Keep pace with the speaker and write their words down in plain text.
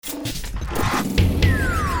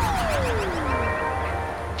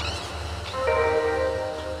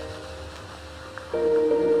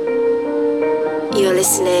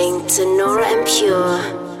listening to Nora En Pure,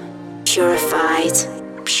 Purified.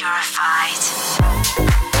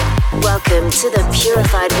 Welcome to the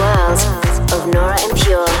purified world of Nora En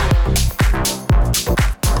Pure.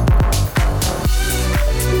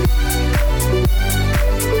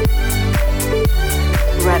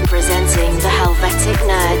 Representing the Helvetic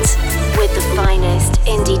Nerds with the finest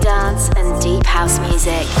indie dance and deep house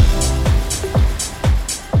music.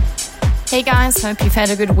 Hey guys, hope you've had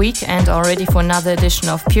a good week and are ready for another edition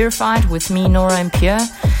of Purified with me, Nora En Pure.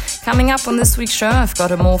 Coming up on this week's show, I've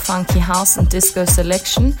got a more funky house and disco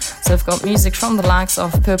selection. So I've got music from the likes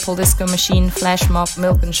of Purple Disco Machine, Flash Mob,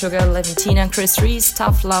 Milk and Sugar, Leventina, Chris Rees,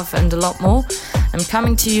 Tough Love and a lot more. I'm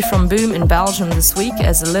coming to you from Boom in Belgium this week,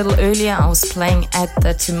 as a little earlier I was playing at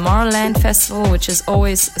the Tomorrowland Festival, which is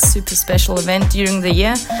always a super special event during the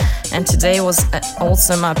year. And today was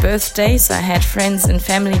also my birthday, so I had friends and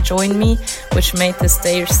family join me, which made this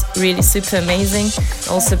day really super amazing.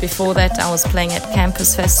 Also before that I was playing at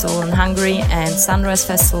Campus Festival in Hungary and Sunrise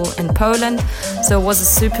Festival in Poland. So it was a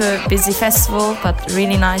super busy festival, but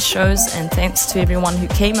really nice shows, and thanks to everyone who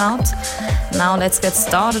came out. Now let's get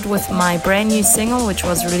started with my brand new single, which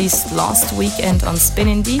was released last weekend on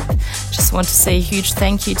Spinning Deep. Just want to say a huge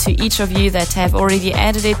thank you to each of you that have already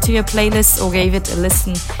added it to your playlist or gave it a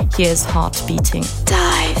listen. Here's Heart Beating.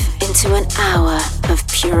 Dive into an hour of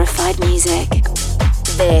purified music.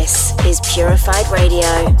 This is Purified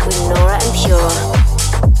Radio with Nora En Pure.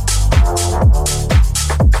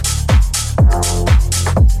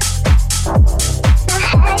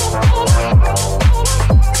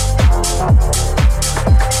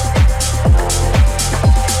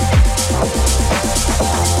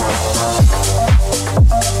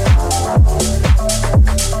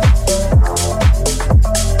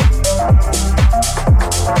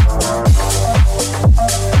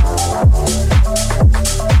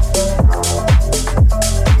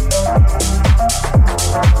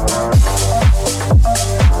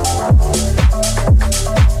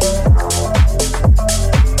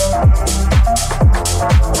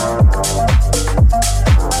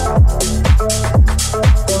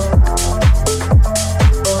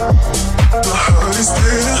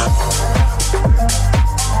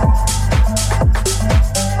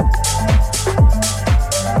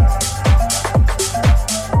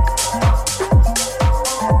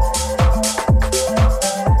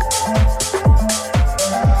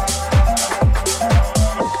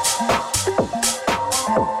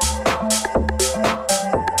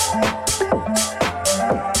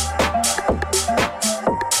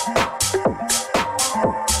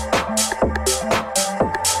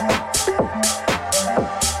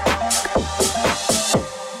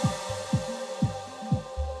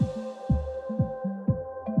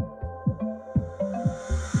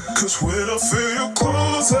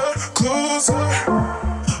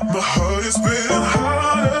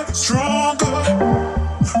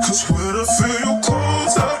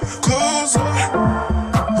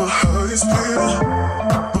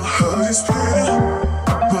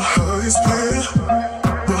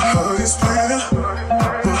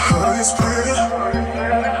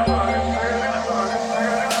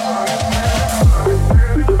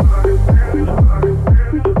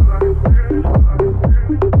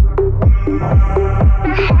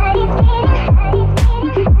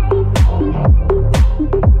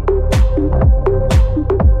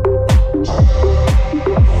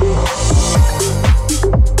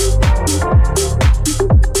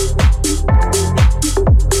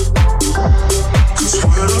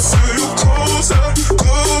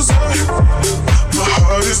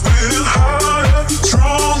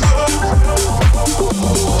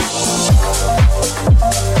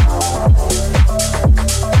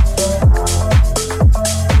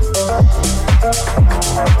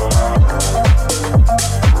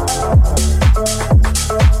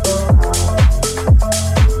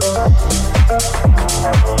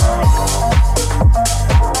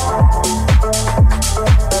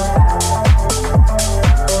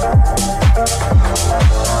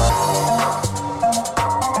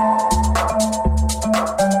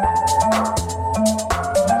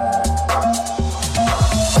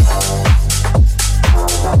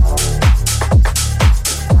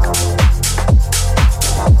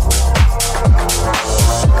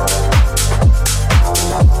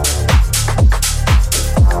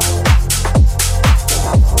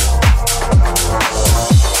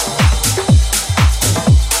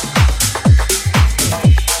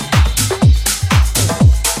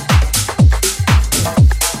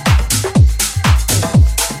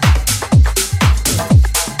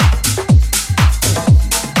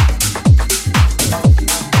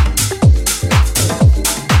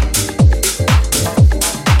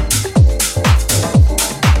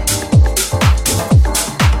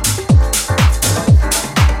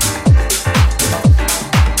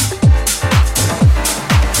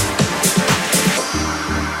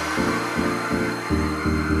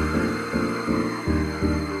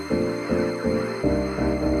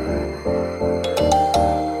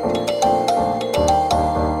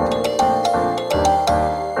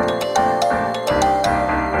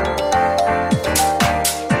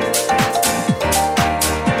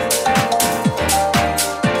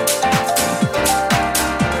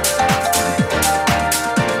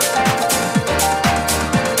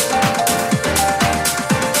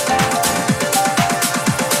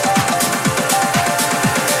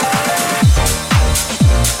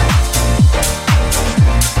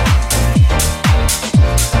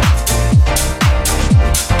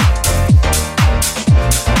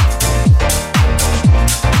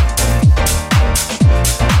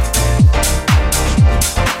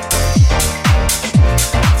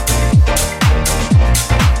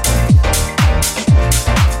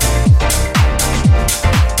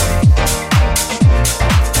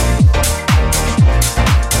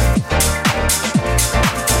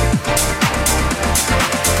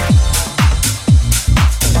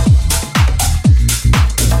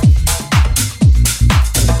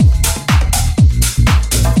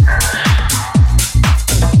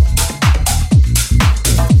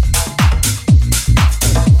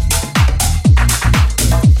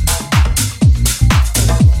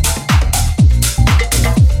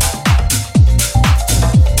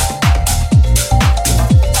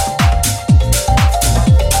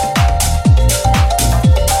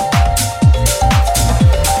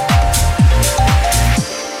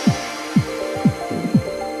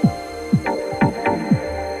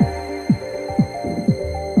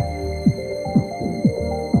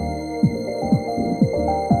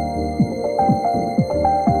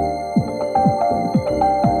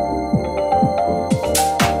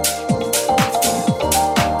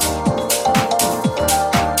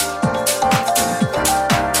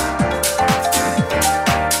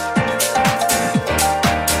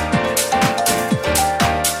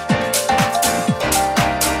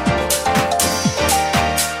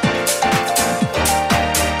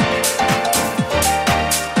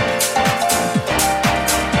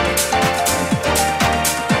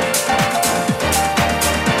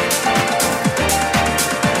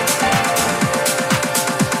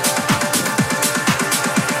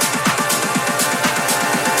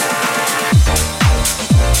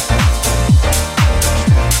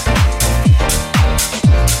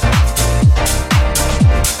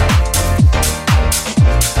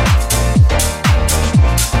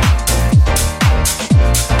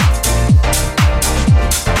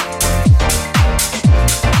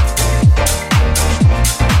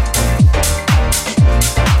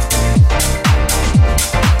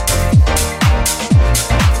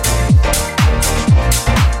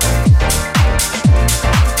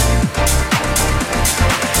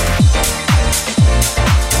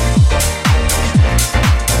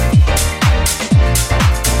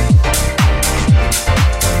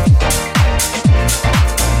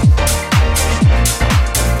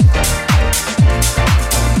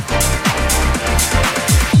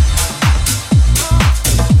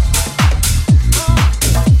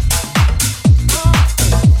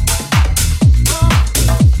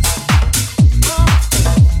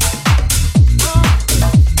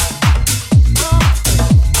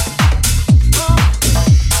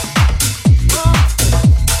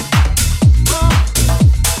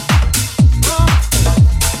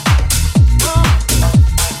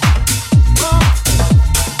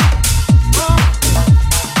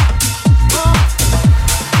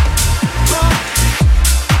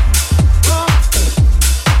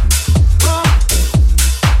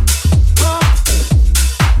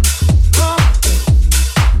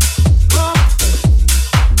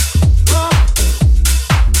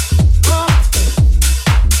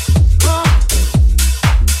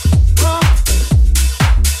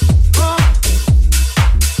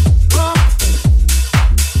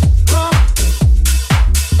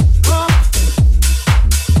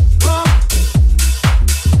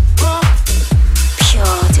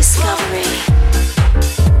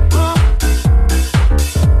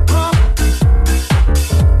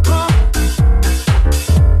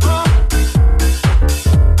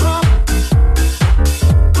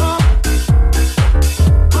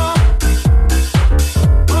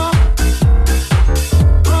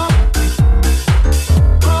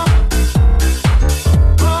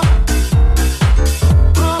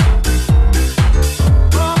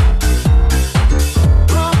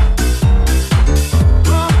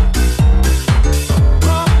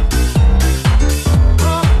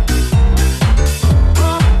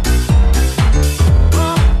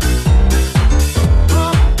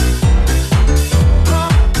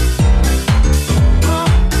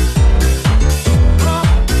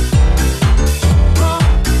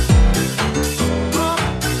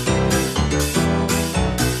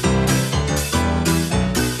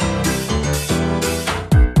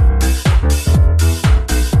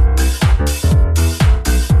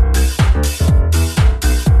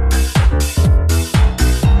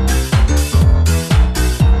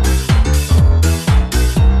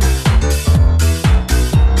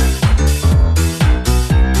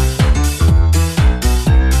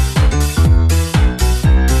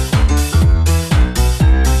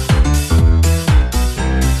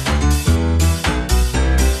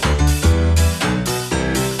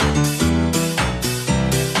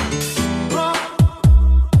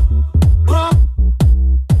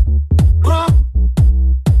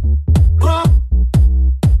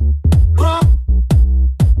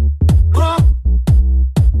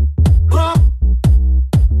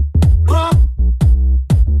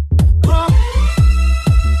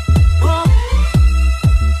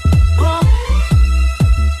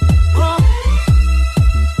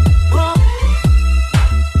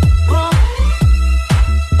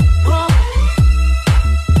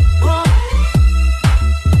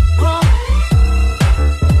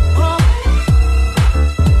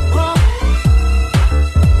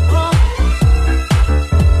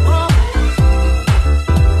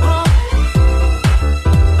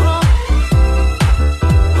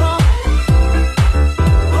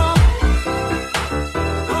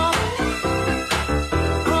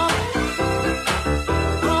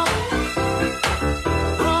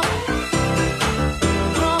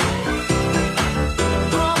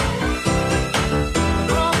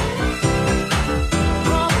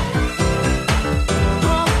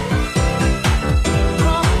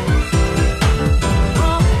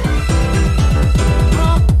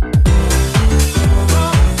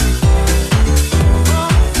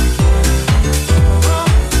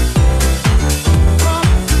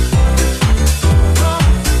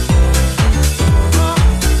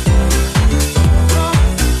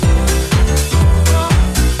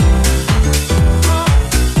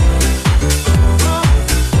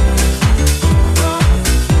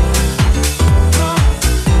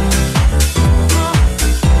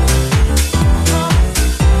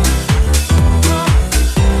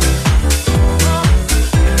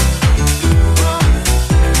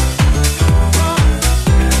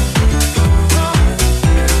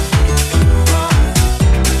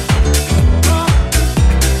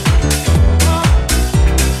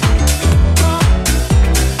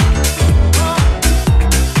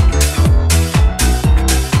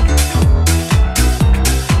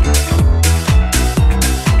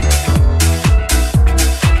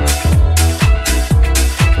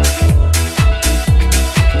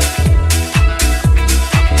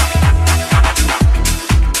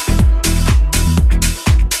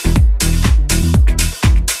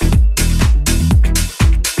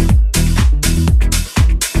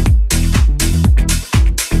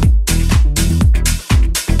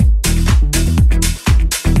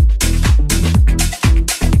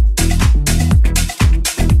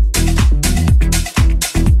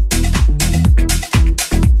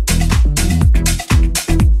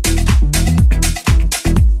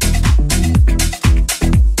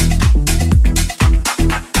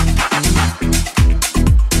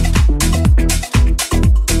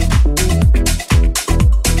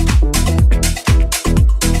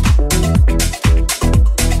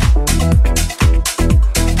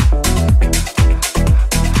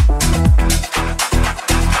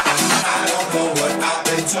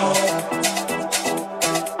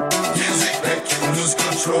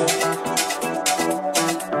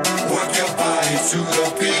 to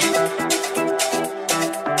the beat.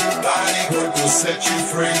 Body work will set you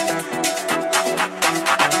free.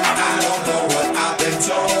 I don't know what I've been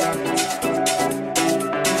told.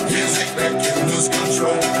 Music make you lose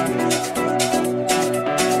control.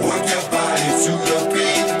 Work your body to the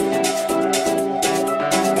beat.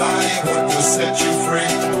 Body work will set you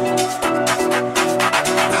free.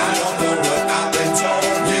 I don't know what I've been told.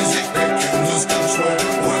 Music make you lose control.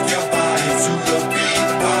 Work your body to the beat.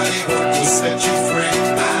 Body work will set you free.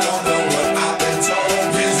 I don't know what I've been told.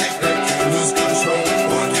 Music make you lose control.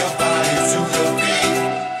 Work your body to the beat.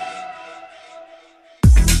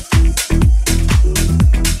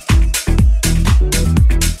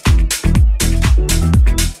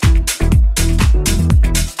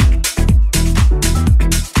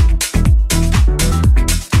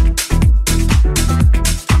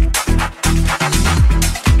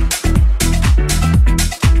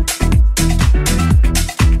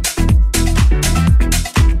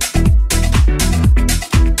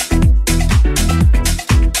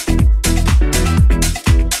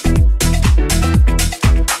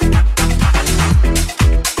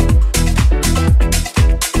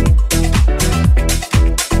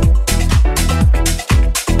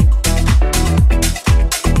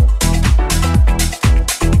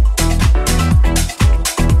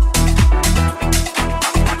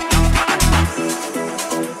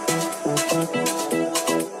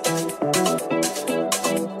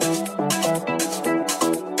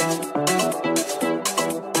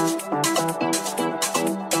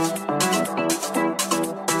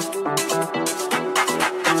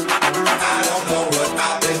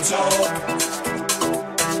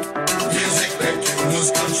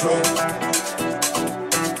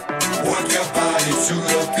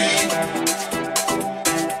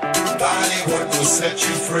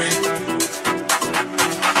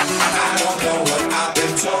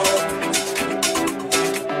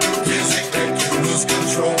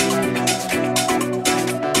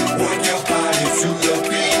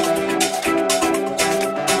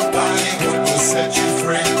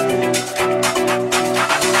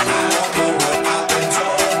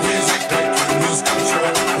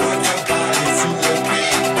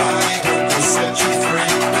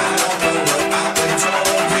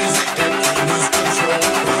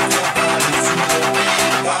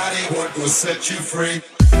 Set you free.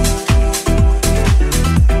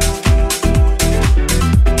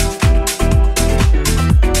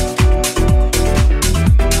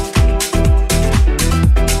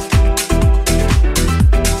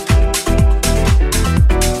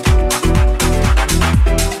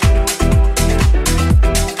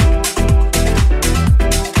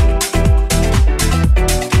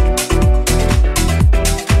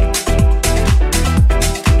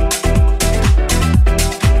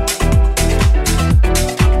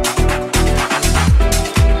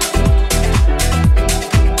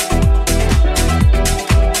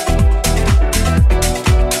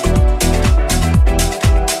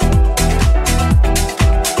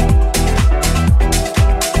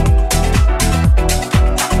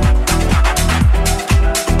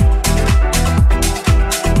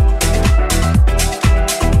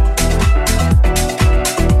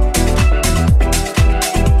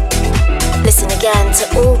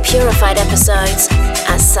 Purified episodes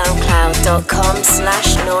at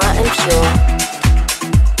soundcloud.com/Nora En Pure.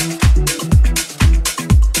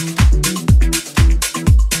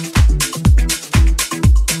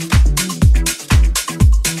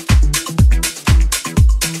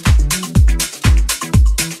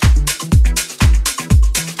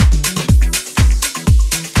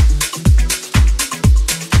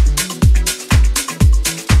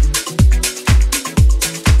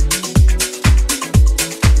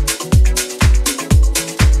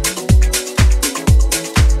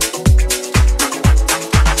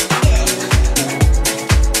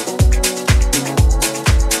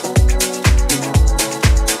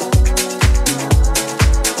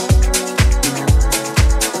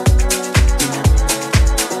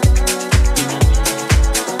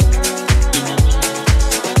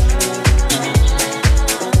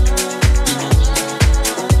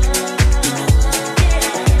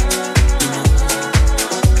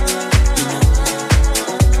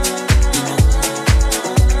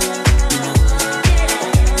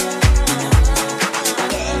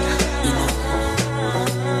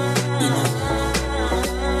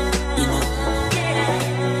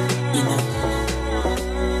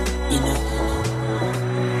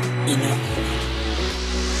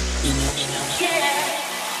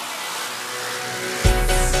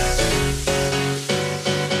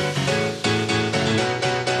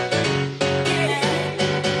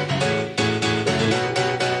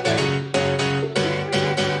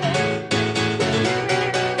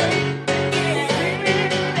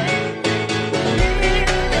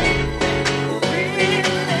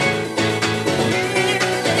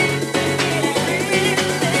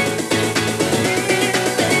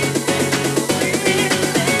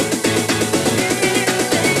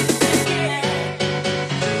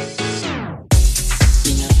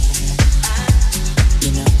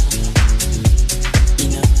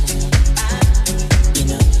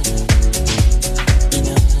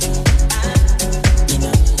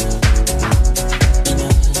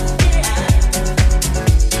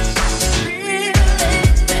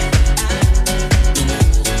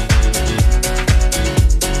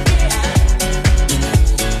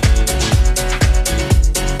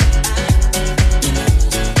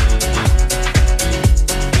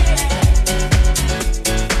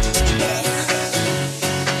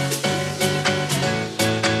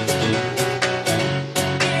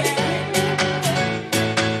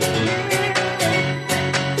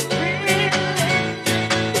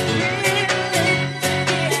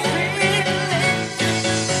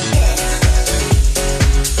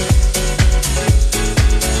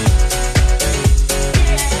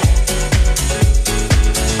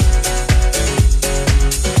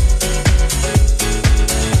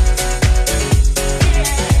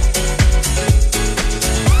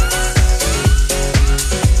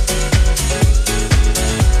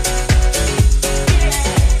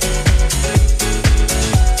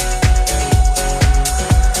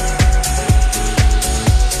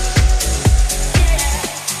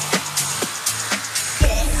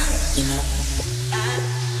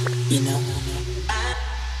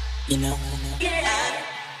 I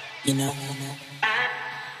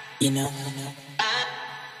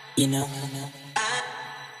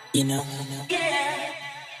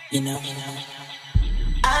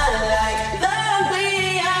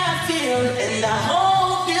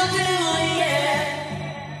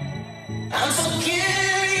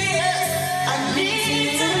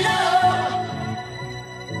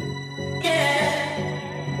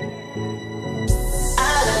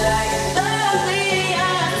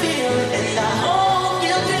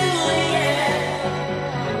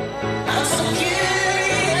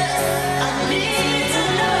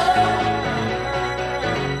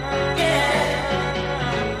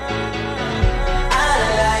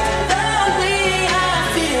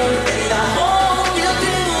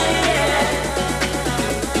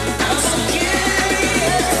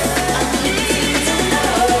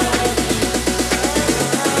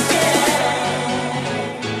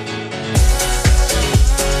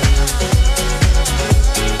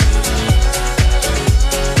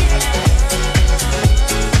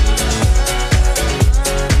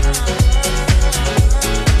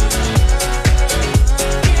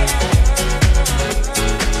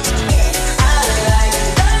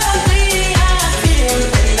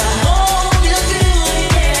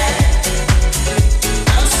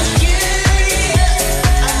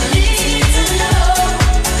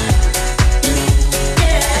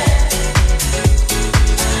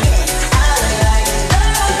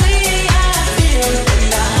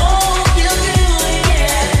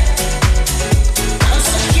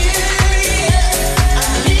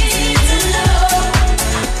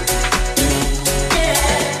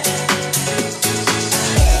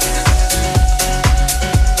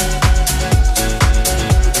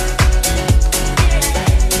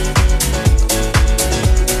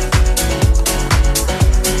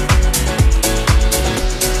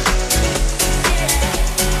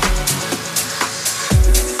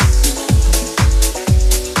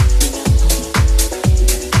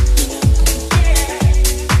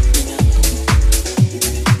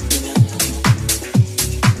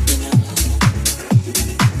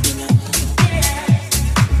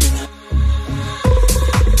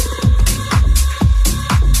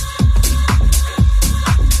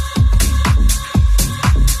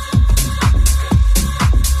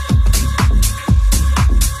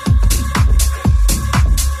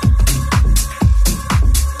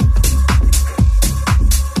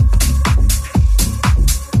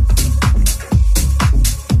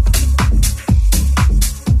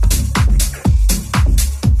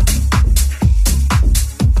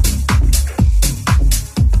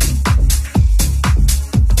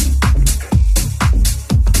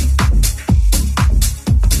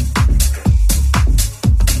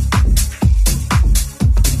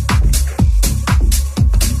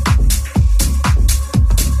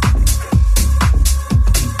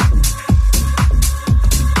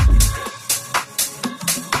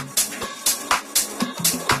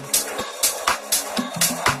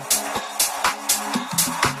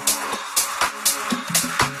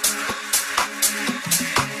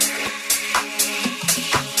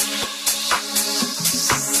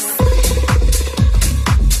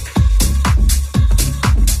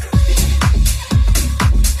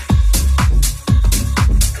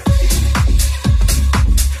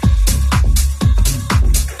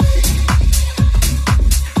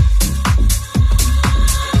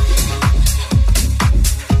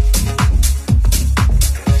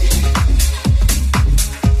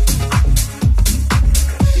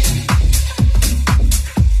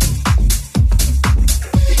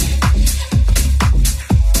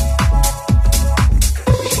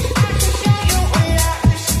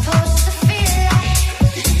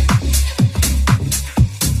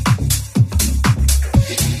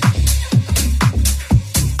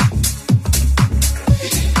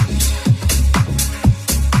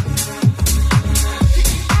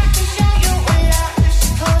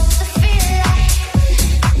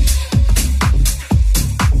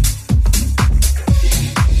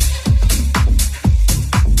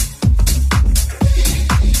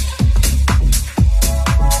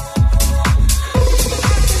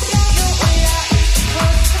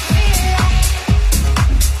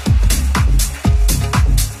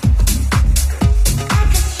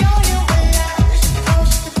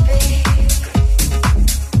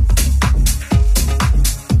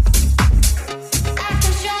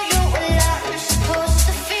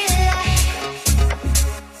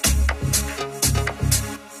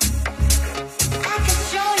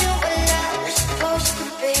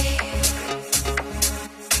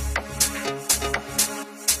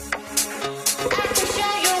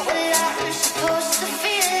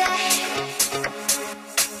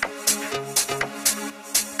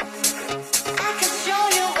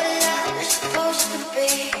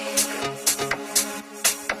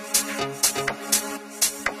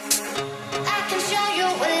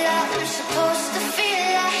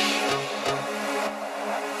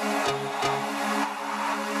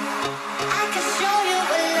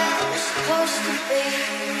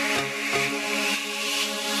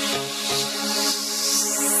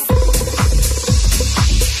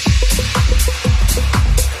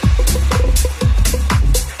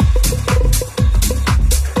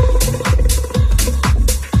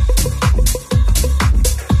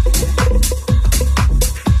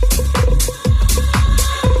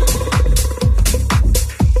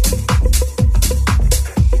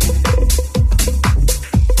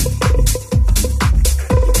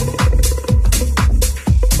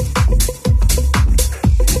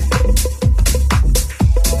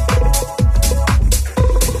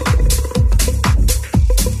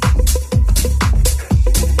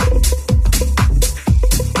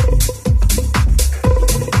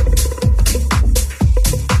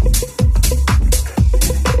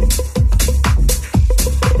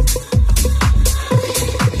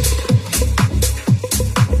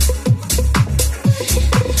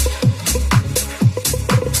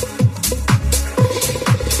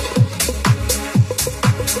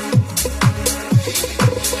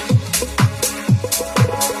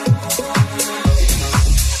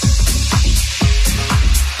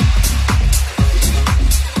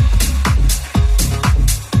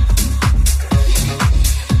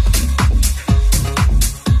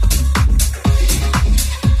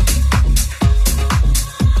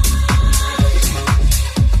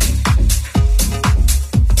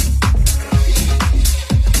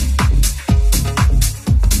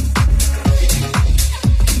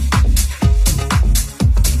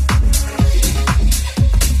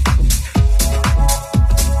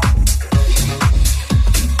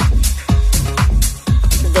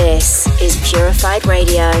Purified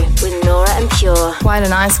Radio with Nora En Pure. Quite a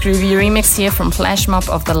nice groovy remix here from Flash Mob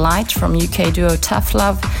of The Light from UK duo Tough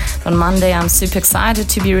Love. On Monday, I'm super excited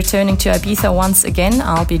to be returning to Ibiza once again.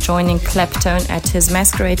 I'll be joining Claptone at his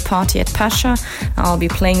masquerade party at Pasha. I'll be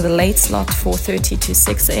playing the late slot, 4:30 to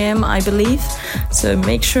 6 a.m, I believe. So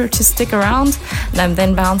make sure to stick around. And I'm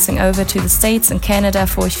then bouncing over to the States and Canada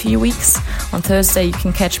for a few weeks. On Thursday, you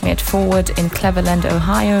can catch me at Forward in Cleveland,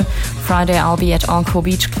 Ohio. Friday, I'll be at Encore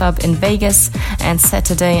Beach Club in Vegas. And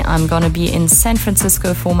Saturday, I'm gonna be in San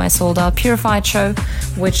Francisco for my sold-out Purified show,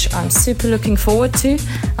 which I'm super looking forward to.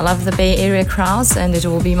 I love the Bay Area crowds, and it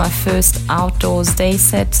will be my first outdoors day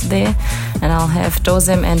set there. And I'll have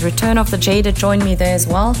Dozem and Return of the Jaded join me there as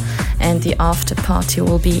well. And the after party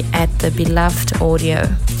will be at the Beloved Audio.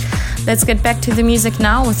 Let's get back to the music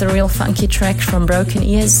now with a real funky track from Broken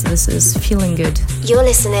Ears. This is Feeling Good. You're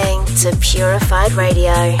listening to Purified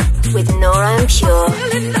Radio with Nora En Pure.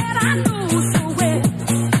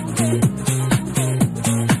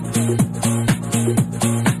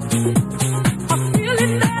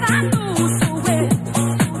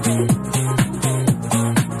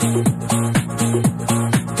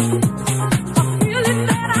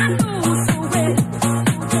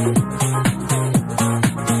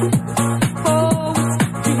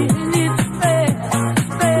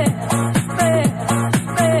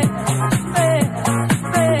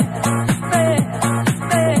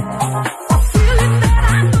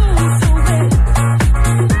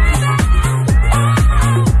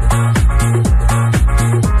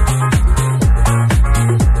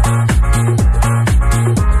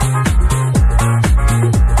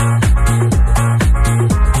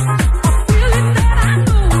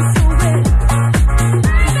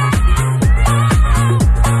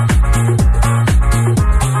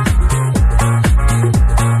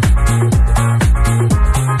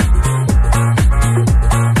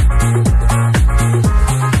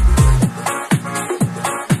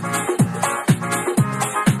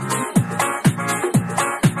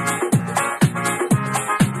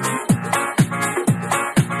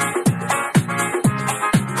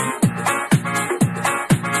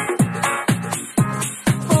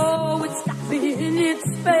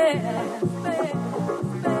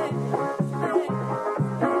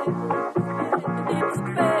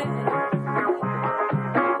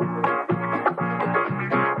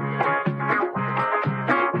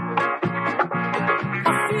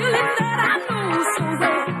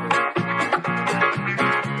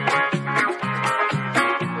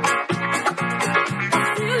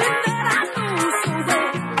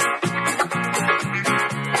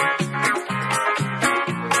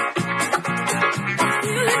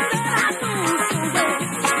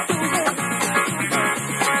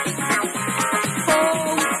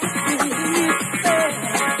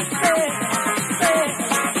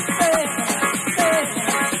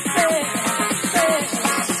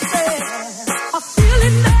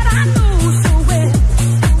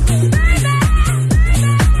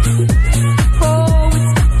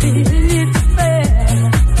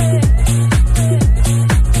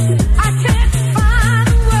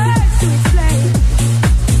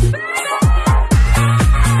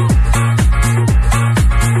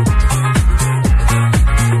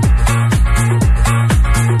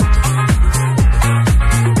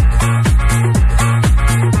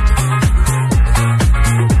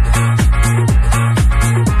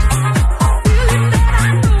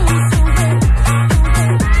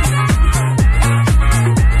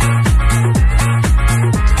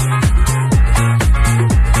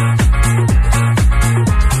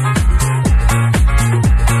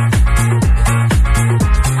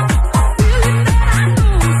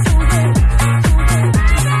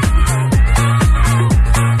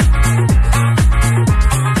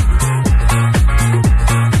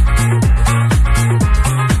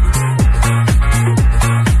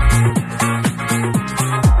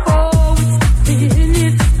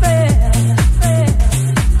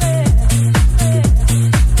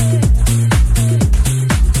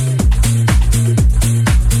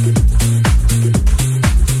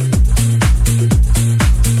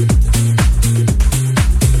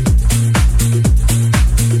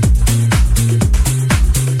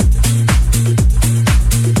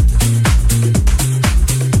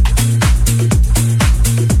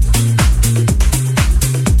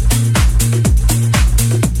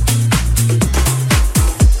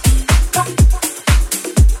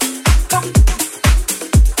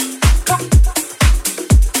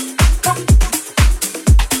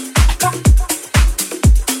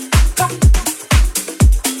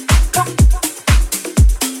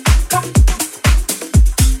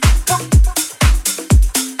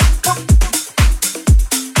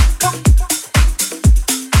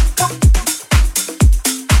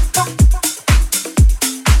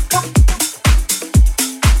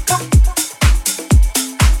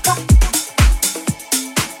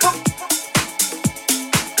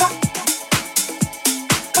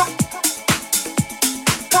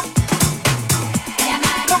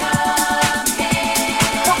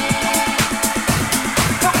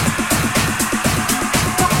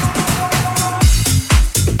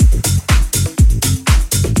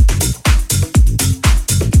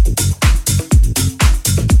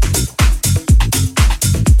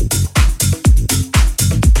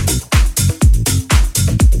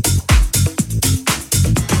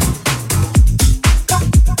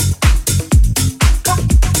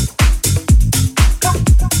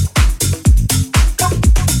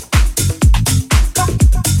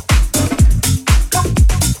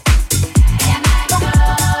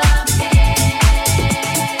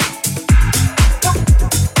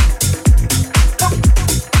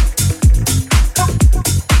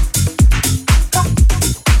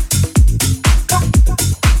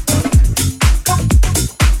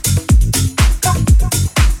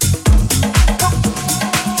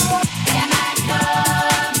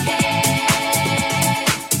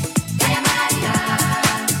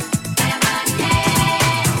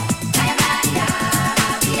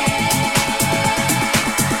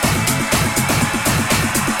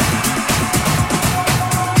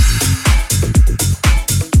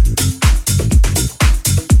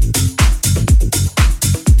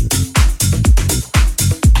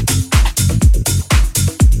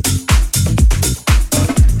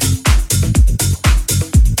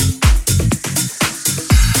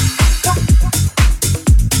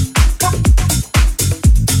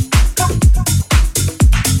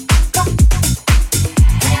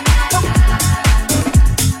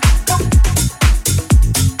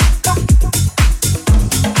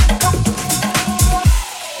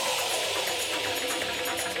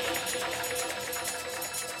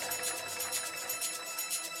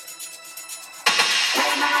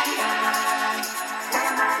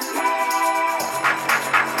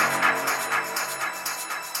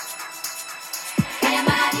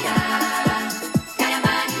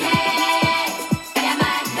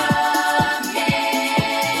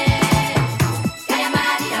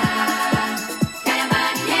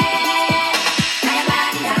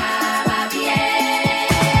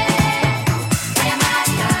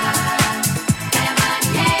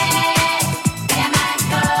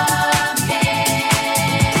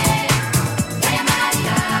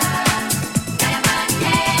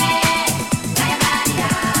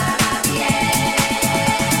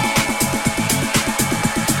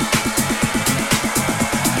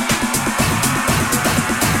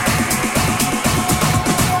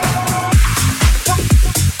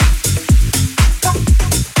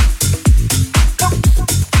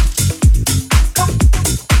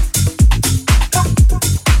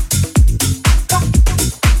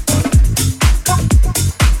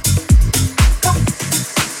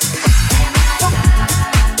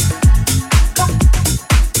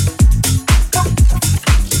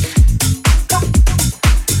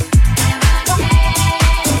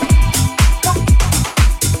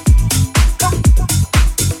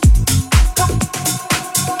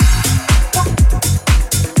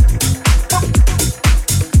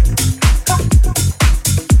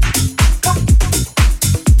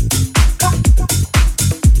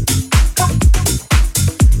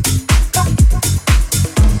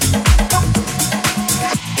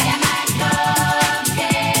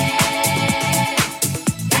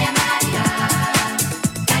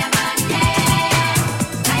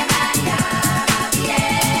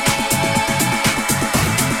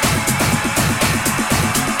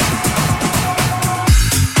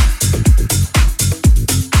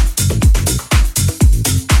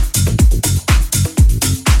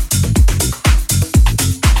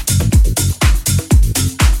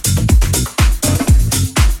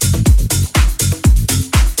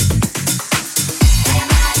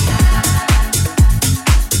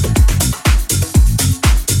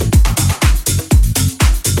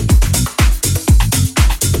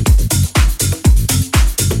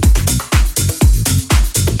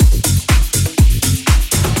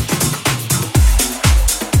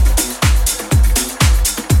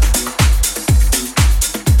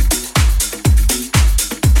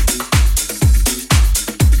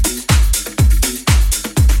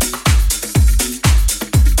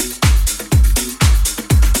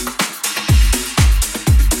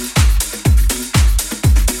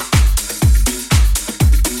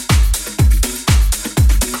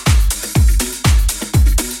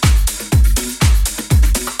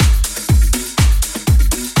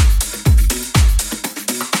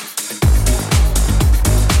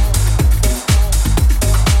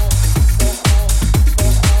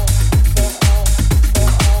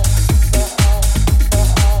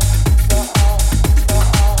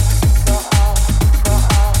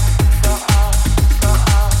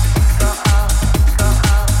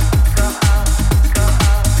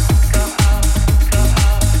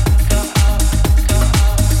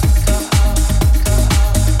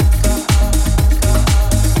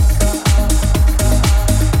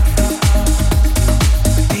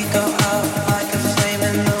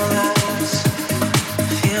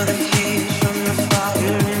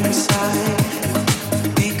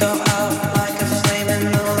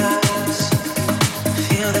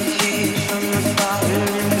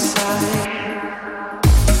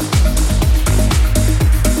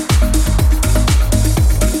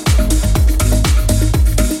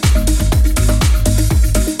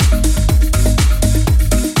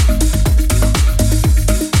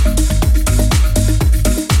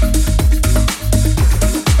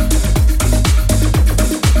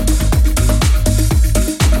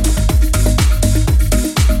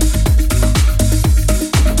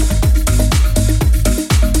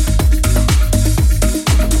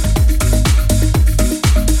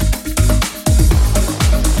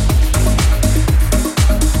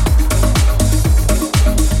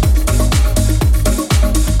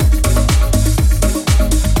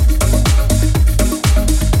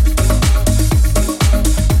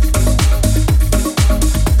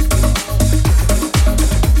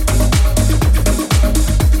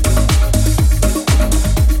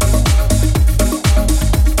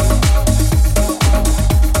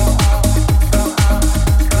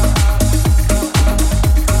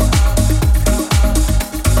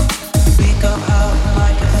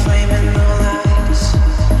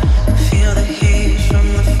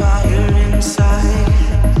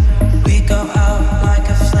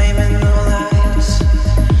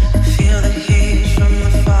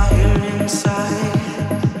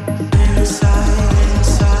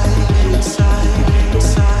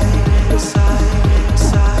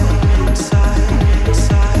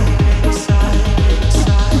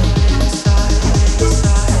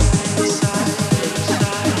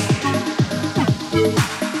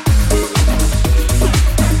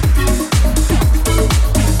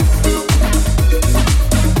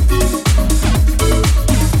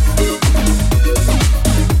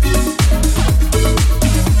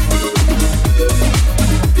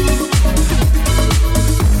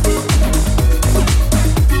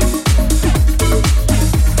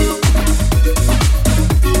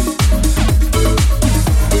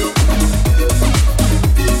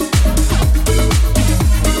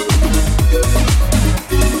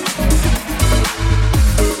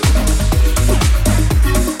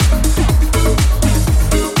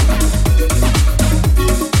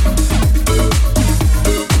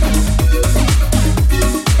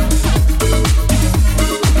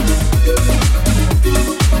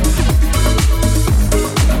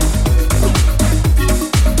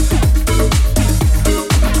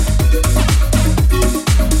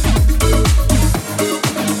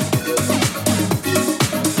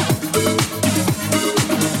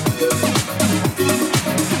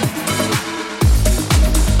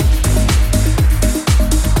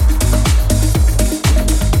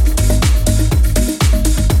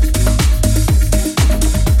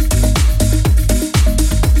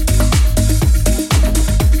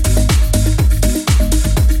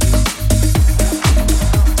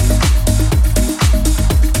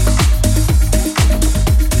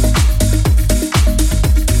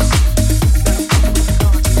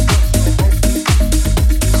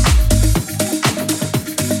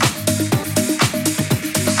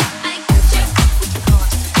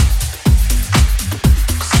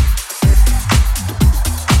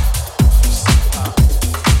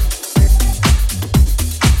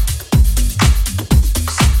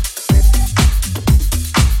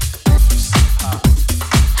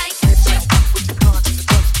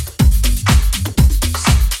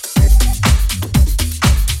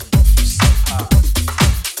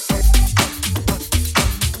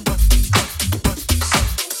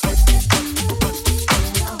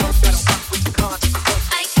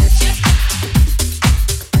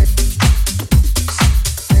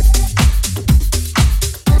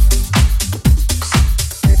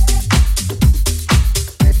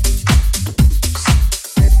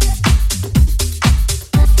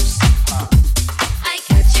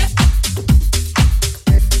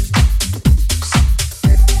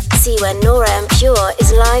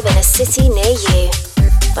 is live in a city near you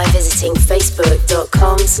by visiting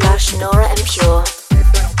facebook.com/Nora En Pure.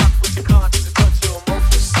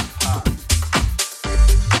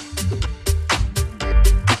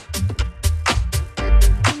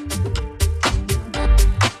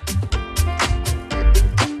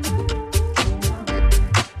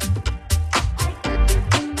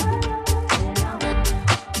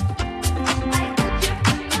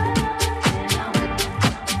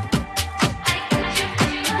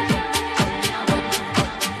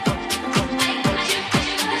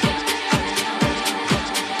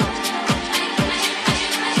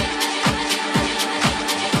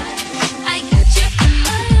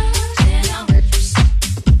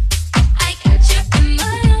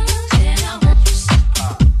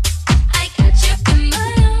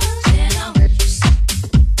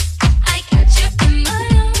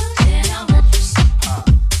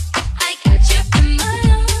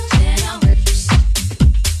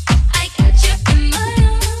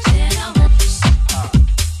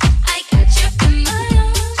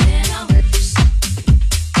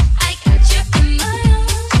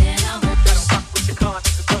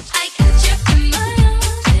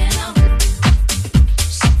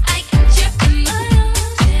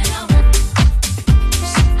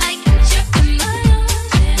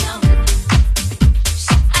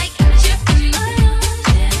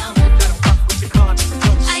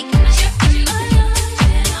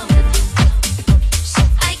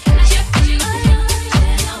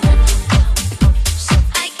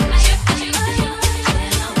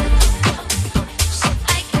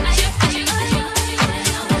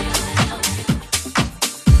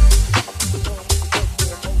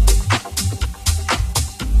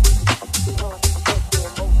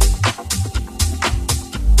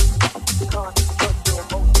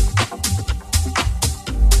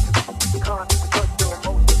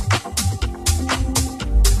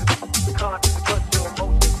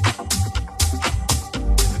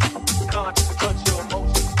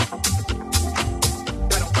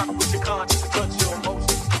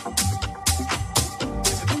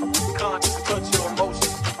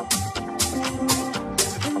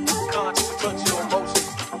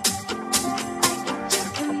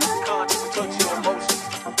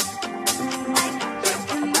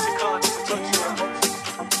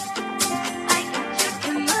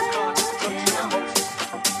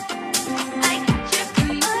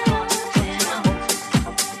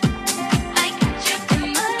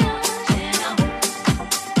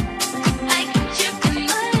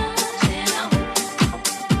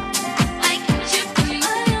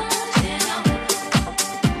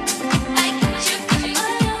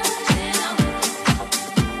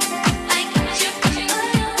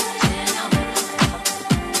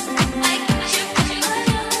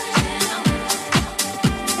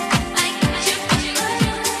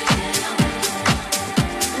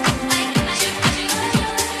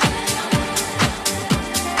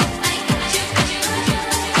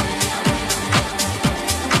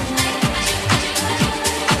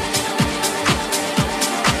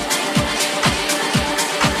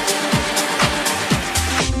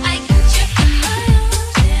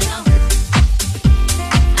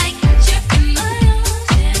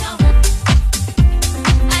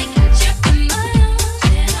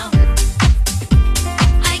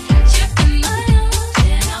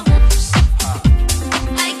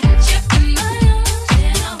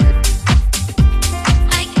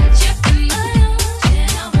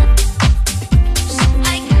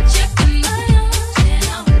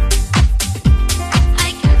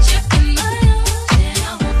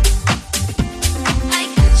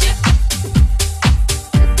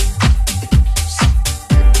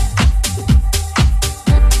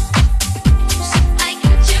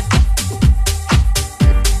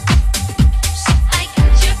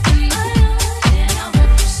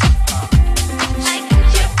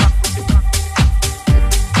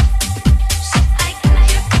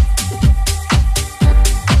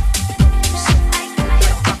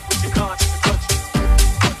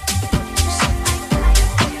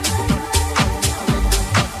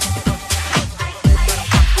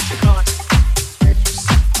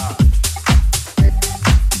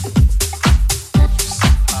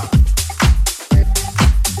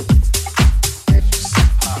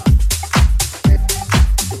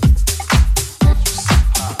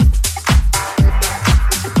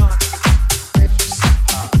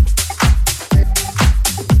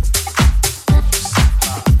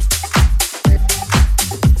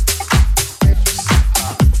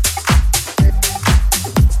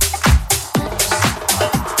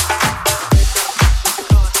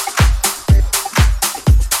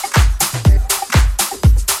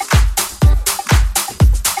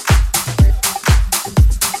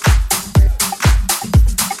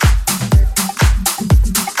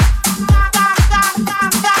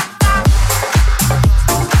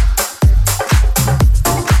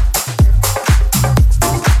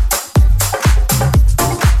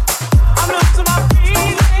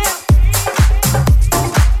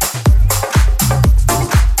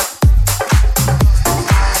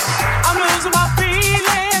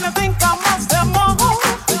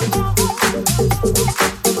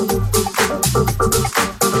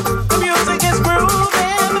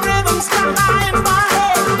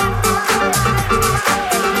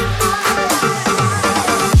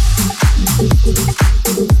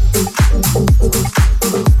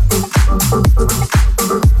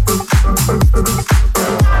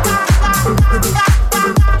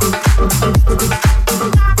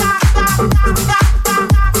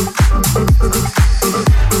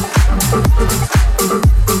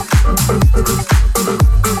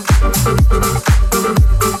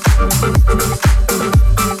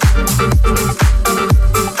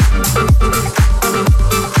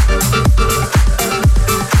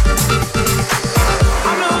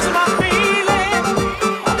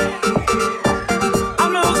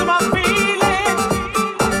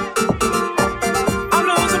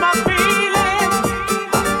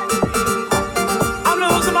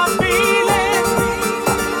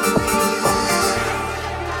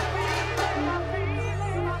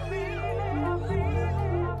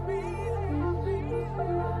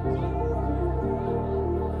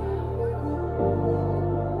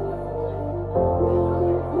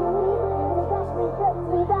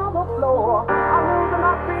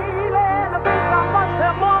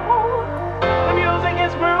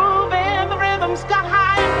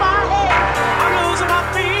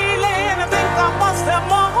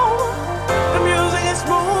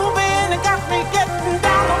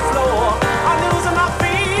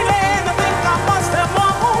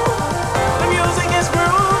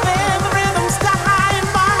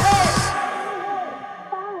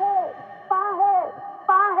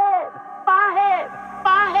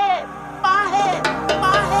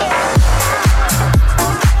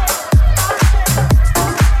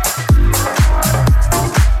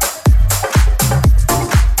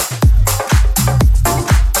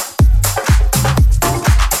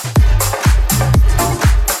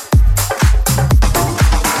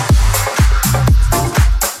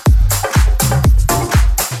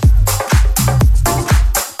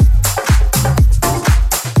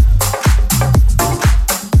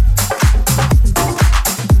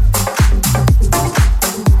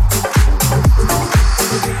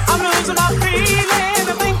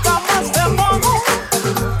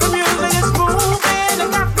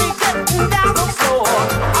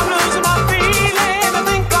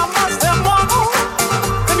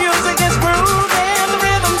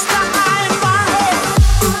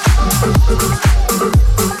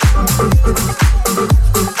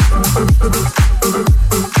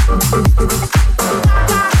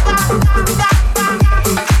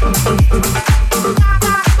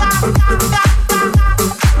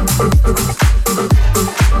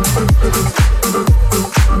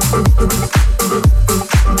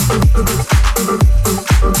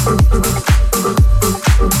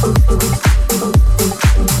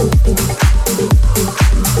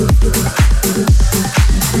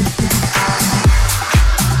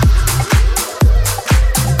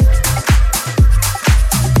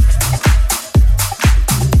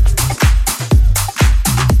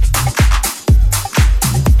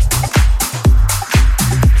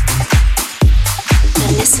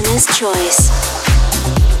 choice.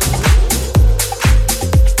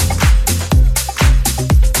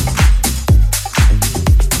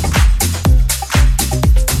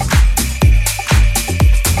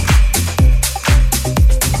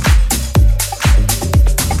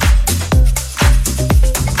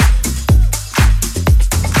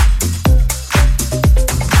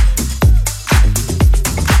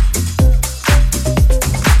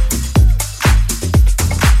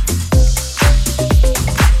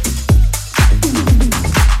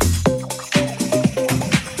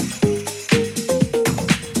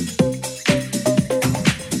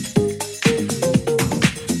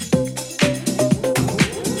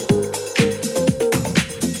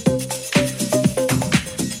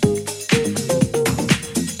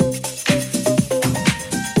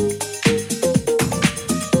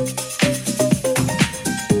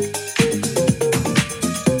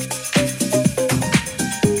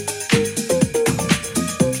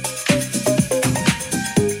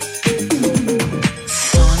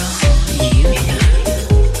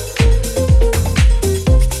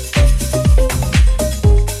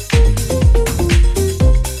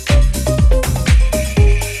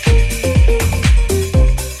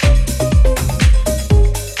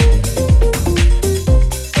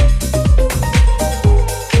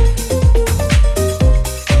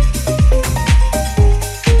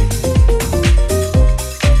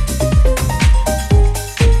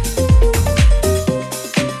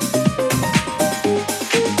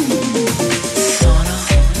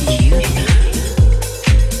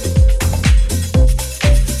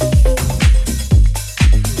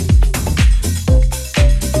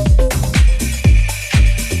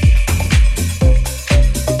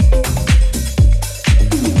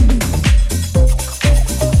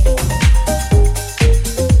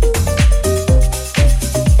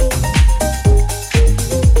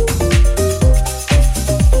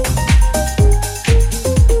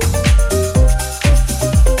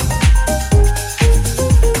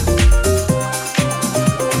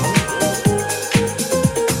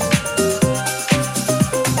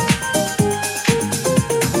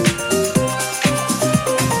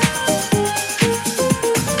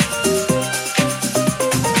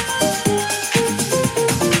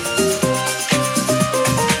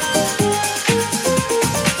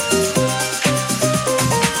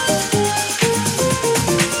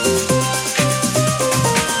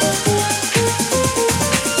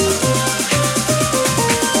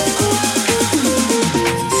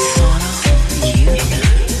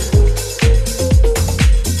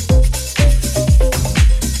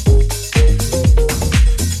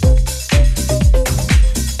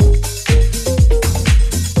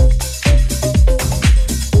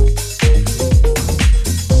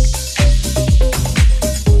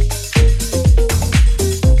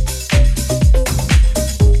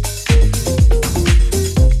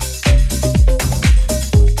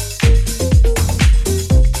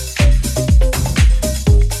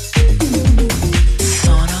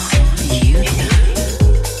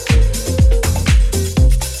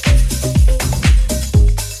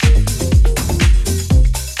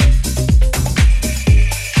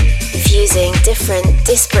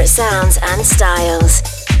 Disparate sounds and styles.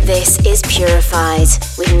 This is Purified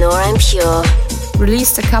with Nora En Pure.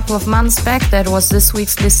 Released a couple of months back, that was this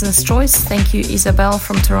week's listener's choice. Thank you, Isabel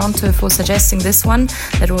from Toronto, for suggesting this one.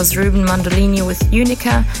 That was Ruben Mandolini with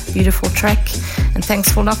Unica, beautiful track. And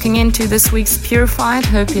thanks for locking into this week's Purified.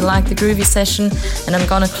 Hope you liked the groovy session. And I'm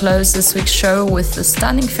gonna close this week's show with the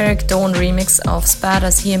stunning Ferric Dawn remix of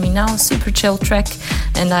Spada's Hear Me Now, super chill track.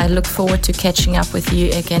 And I look forward to catching up with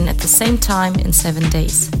you again at the same time in 7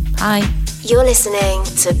 days. Bye. You're listening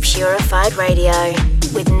to Purified Radio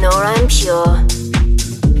with Nora En Pure.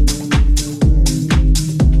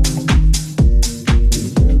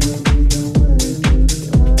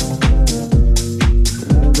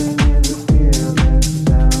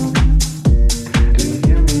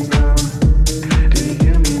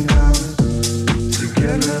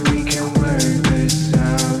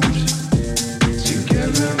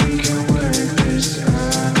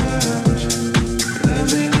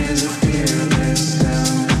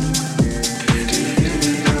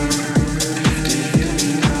 Do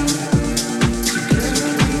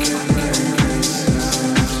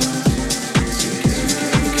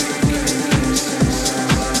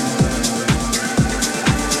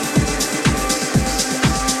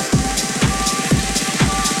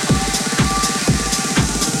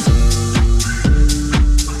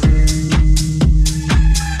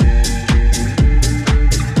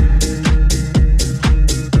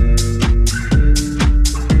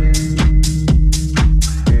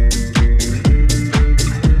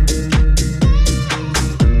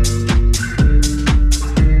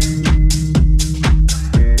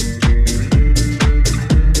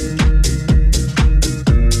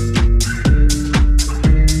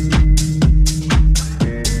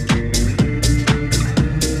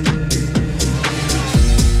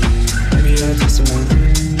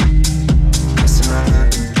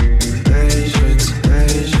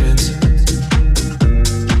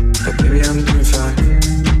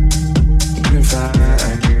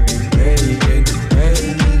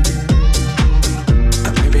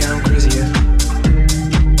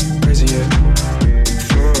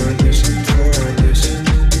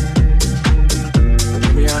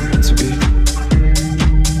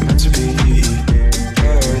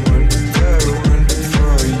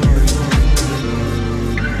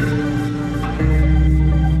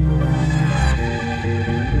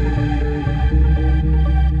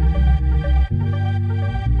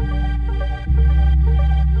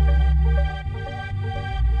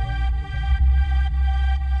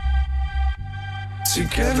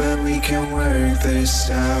Together we can work this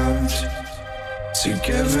out.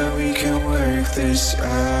 Together we can work this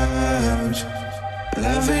out.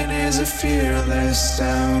 Loving is a fearless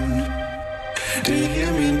sound. Do you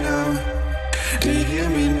hear me now? Do you hear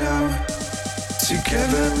me now?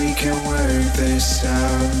 Together we can work this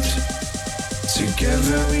out.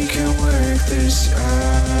 Together we can work this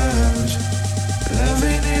out.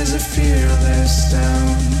 Loving is a fearless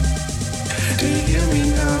sound. Do you hear me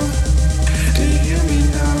now?